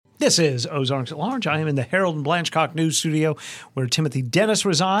This is Ozarks at Large. I am in the Harold and Blanchcock News Studio where Timothy Dennis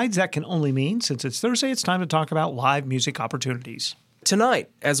resides. That can only mean, since it's Thursday, it's time to talk about live music opportunities.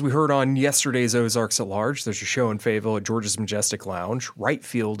 Tonight, as we heard on yesterday's Ozarks at Large, there's a show in Fayetteville at George's Majestic Lounge. Right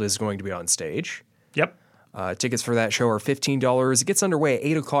Field is going to be on stage. Yep. Tickets for that show are $15. It gets underway at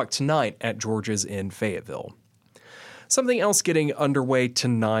 8 o'clock tonight at George's in Fayetteville. Something else getting underway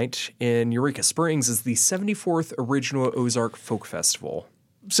tonight in Eureka Springs is the 74th Original Ozark Folk Festival.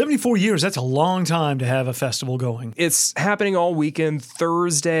 74 years, that's a long time to have a festival going. It's happening all weekend,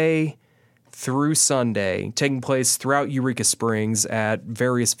 Thursday through Sunday, taking place throughout Eureka Springs at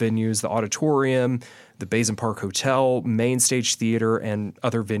various venues, the Auditorium, the Basin Park Hotel, Main Stage Theater, and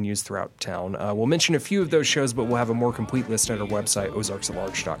other venues throughout town. We'll mention a few of those shows, but we'll have a more complete list at our website,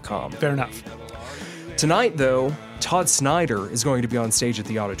 ozarksatlarge.com. Fair enough. Tonight, though, Todd Snyder is going to be on stage at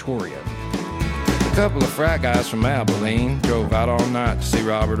the Auditorium. A couple of frat guys from Abilene drove out all night to see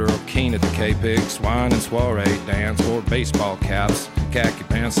Robert Earl Keen at the K-Pig Swine and Soiree dance, wore baseball caps, khaki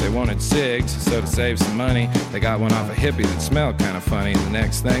pants. They wanted cigs, so to save some money, they got one off a hippie that smelled kind of funny. And the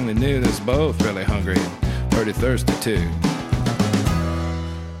next thing they knew, they was both really hungry and pretty thirsty too.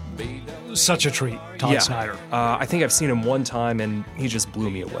 Such a treat, Todd Snyder. I think I've seen him one time, and he just blew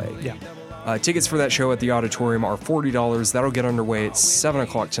me away. Yeah. Tickets for that show at the Auditorium are $40. That'll get underway at 7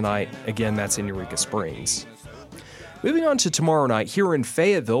 o'clock tonight. Again, that's in Eureka Springs. Moving on to tomorrow night, here in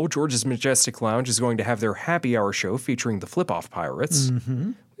Fayetteville, George's Majestic Lounge is going to have their happy hour show featuring the Flip-Off Pirates.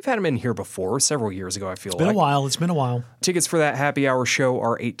 Mm-hmm. We've had them in here before, several years ago, I feel like. It's been a while. Tickets for that happy hour show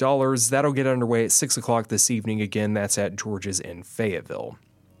are $8. That'll get underway at 6 o'clock this evening. Again, that's at George's in Fayetteville.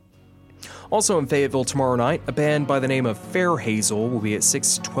 Also in Fayetteville tomorrow night, a band by the name of Fair Hazel will be at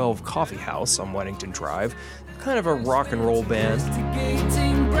 612 Coffee House on Weddington Drive. Kind of a rock and roll band.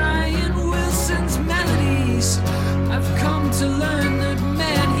 Investigating Brian Wilson's melodies, I've come to learn that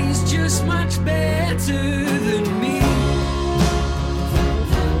man, he's just much better than me.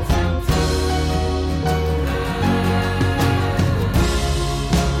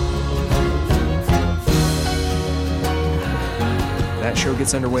 That show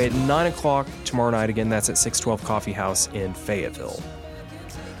gets underway at 9 o'clock tomorrow night. Again, that's at 612 Coffee House in Fayetteville.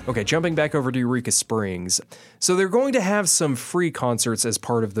 Okay, jumping back over to Eureka Springs. So they're going to have some free concerts as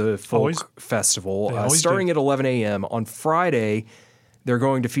part of the Folk Festival, starting at 11 a.m. On Friday, they're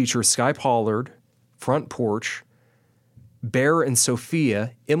going to feature Sky Pollard, Front Porch, Bear and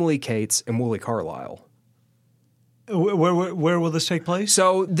Sophia, Emily Cates, and Wooly Carlisle. Where will this take place?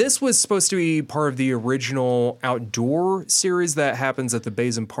 So this was supposed to be part of the original outdoor series that happens at the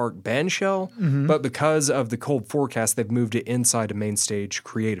Basin Park Band Shell, but because of the cold forecast, they've moved it inside a Main Stage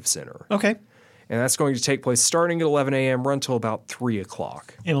Creative Center. Okay. And that's going to take place starting at 11 a.m., run till about 3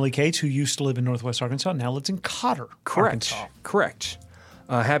 o'clock. Emily Cates, who used to live in Northwest Arkansas, now lives in Cotter, Arkansas. Correct.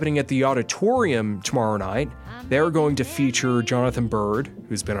 Happening at the Auditorium tomorrow night, they're going to feature Jonathan Bird,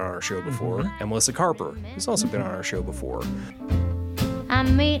 who's been on our show before, and Melissa Carper, who's also been on our show before.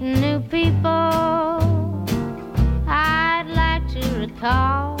 I'm meeting new people I'd like to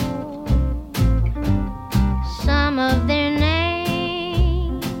recall some of their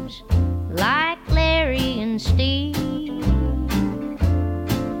names, like Larry and Steve.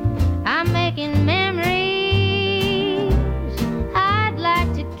 I'm making memories I'd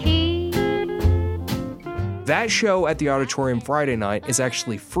like to keep. That show at the Auditorium Friday night is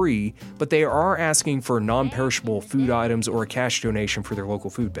actually free, but they are asking for non-perishable food items or a cash donation for their local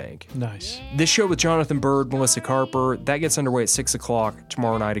food bank. Nice. This show with Jonathan Bird, Melissa Carper, that gets underway at 6 o'clock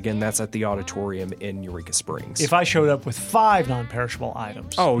tomorrow night. Again, that's at the Auditorium in Eureka Springs. If I showed up with 5 non-perishable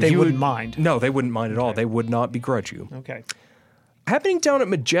items, they wouldn't mind. No, they wouldn't mind at all. They would not begrudge you. Okay. Happening down at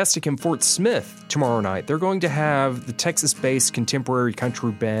Majestic in Fort Smith tomorrow night, they're going to have the Texas-based contemporary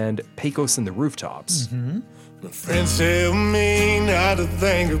country band Pecos and the Rooftops. My friends tell me not to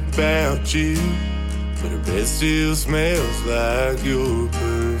think about you, but her bed still smells like your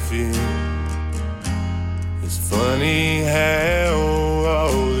perfume. It's funny how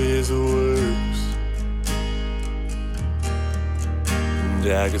all this works,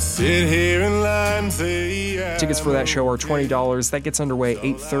 and I could sit here and lie and say Tickets for that show are $20. That gets underway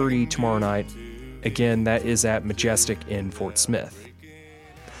 8:30 tomorrow night. Again, that is at Majestic in Fort Smith.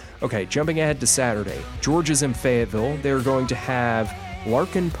 Okay, jumping ahead to Saturday. George's in Fayetteville. They're going to have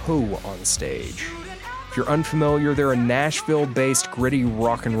Larkin Poe on stage. If you're unfamiliar, they're a Nashville-based gritty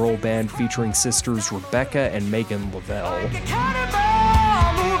rock and roll band featuring sisters Rebecca and Megan Lavelle. Moving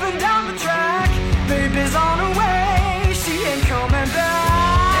down the track, baby's on her way, she ain't coming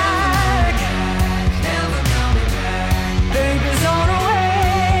back. Never coming back. Baby's on her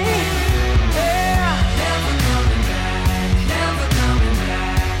way, yeah. Never coming back. Never coming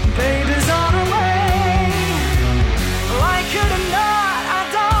back.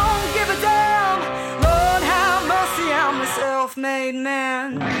 self-made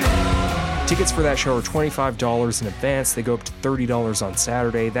man. Tickets for that show are $25 in advance. They go up to $30 on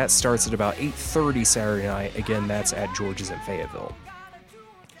Saturday. That starts at about 8:30 Saturday night. Again, that's at George's in Fayetteville.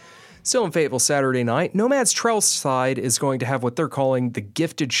 Still in Fayetteville Saturday night, Nomad's Trailside is going to have what they're calling the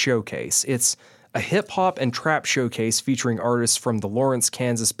Gifted Showcase. It's a hip-hop and trap showcase featuring artists from the Lawrence,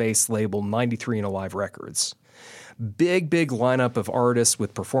 Kansas-based label 93 and Alive Records. Big lineup of artists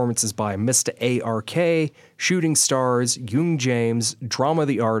with performances by Mr. ARK, Shooting Stars, Young James, Drama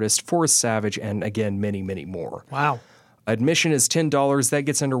the Artist, Forrest Savage, and again, many more. Wow. Admission is $10. That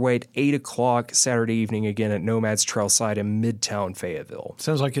gets underway at 8 o'clock Saturday evening, again at Nomad's Trailside in Midtown Fayetteville.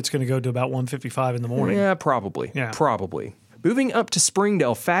 Sounds like it's going to go to about 1:55 in the morning. Yeah, probably. Yeah. Probably. Moving up to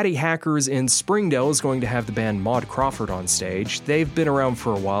Springdale, Fatty Hackers in Springdale is going to have the band Maud Crawford on stage. They've been around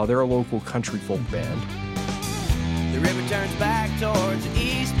for a while. They're a local country folk band. The river turns back towards the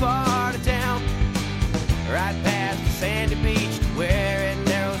east part of town, right past the sandy beach to where it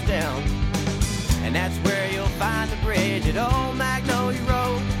narrows down. And that's where you'll find the bridge at Old Magnolia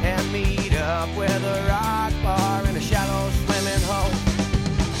Road, and meet up with a rock bar and a shallow swimming hole.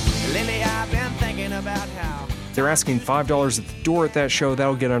 Lately I've been thinking about how They're asking $5 at the door at that show.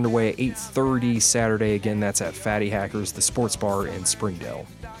 That'll get underway at 8:30 Saturday. Again, that's at Fatty Hackers, the sports bar in Springdale.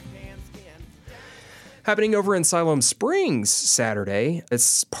 Happening over in Siloam Springs Saturday,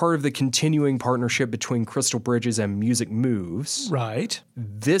 it's part of the continuing partnership between Crystal Bridges and Music Moves. Right.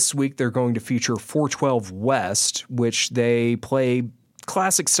 This week, they're going to feature 412 West, which they play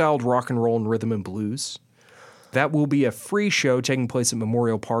classic-styled rock and roll and rhythm and blues. That will be a free show taking place at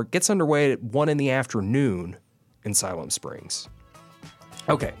Memorial Park. Gets underway at 1 in the afternoon in Siloam Springs.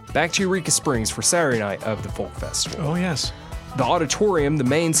 Okay, back to Eureka Springs for Saturday night of the Folk Festival. Oh, yes. The auditorium, the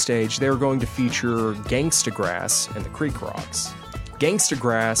main stage, they're going to feature Gangsta Grass and the Creek Rocks. Gangsta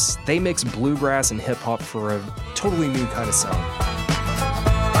Grass, they mix bluegrass and hip-hop for a totally new kind of sound. Well,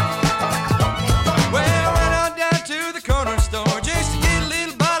 I went on down to the corner store just to get a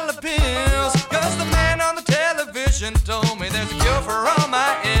little bottle of pills, 'cause the man on the television told me there's a cure for all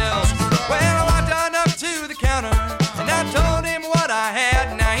my ills. Well, I walked on up to the counter and I told him what I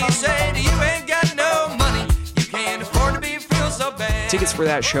had. Now he said, you ain't got no money, you can't afford to be feel so bad. Tickets for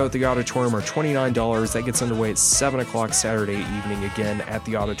that show at the auditorium are $29. That gets underway at 7 o'clock Saturday evening, again at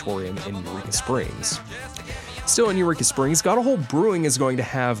the auditorium in Eureka Springs. Still in Eureka Springs, Got a Hold Brewing is going to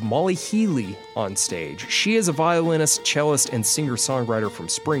have Molly Healy on stage. She is a violinist, cellist, and singer-songwriter from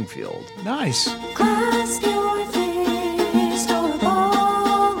Springfield. Nice. Clasp your fist on a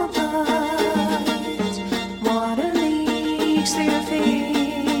ball of light. Water leaks through your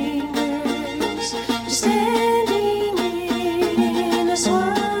fingers. Just standing in a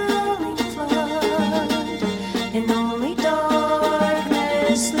swirling flood, and only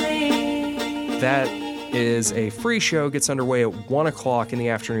darkness leaves. That is a free show, gets underway at 1 o'clock in the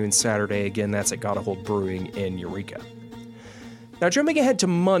afternoon Saturday. Again, that's at Got a Hold Brewing in Eureka. Now, jumping ahead to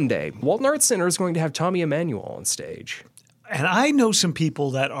Monday, Walton Arts Center is going to have Tommy Emmanuel on stage. And I know some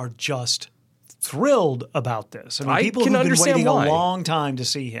people that are just thrilled about this. I mean, I people can who've been understand waiting why. a long time to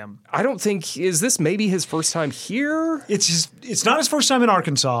see him. I don't think, is this maybe his first time here? It's not his first time in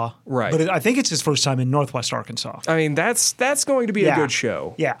Arkansas, Right. But I think it's his first time in Northwest Arkansas. I mean, that's going to be a good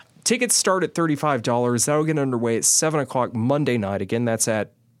show. Yeah. Tickets start at $35. That'll get underway at 7 o'clock Monday night. Again, that's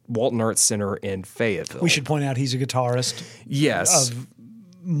at Walton Arts Center in Fayetteville. We should point out he's a guitarist Yes. of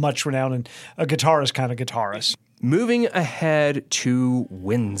much renown and a guitarist kind of guitarist. Moving ahead to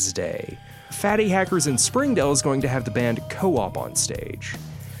Wednesday, Fatty Hackers in Springdale is going to have the band Co-op on stage.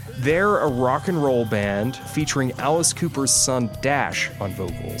 They're a rock and roll band featuring Alice Cooper's son Dash on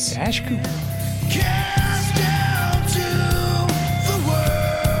vocals. Dash Cooper. Cast down to the world.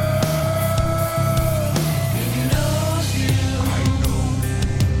 He knows you. I know.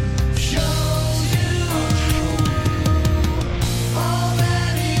 Shows you all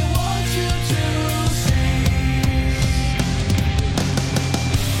that he wants you to see.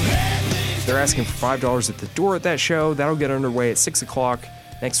 They're asking for $5 at the door at that show. That'll get underway at 6 o'clock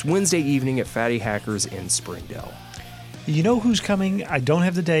next Wednesday evening at Fatty Hackers in Springdale. You know who's coming? I don't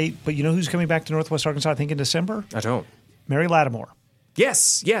have the date, but you know who's coming back to Northwest Arkansas, I think in December? I don't. Mary Lattimore.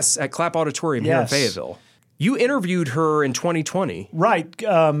 Yes, at Clapp Auditorium here in Yes. Fayetteville. You interviewed her in 2020. Right,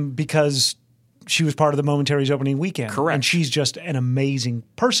 because she was part of the Momentary's opening weekend. Correct. And she's just an amazing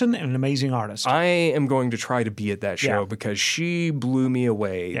person and an amazing artist. I am going to try to be at that show Yeah. because she blew me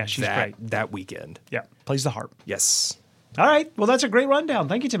away Yeah, she's great. that weekend. Yeah, plays the harp. Yes. All right, well, that's a great rundown.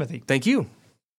 Thank you, Timothy. Thank you.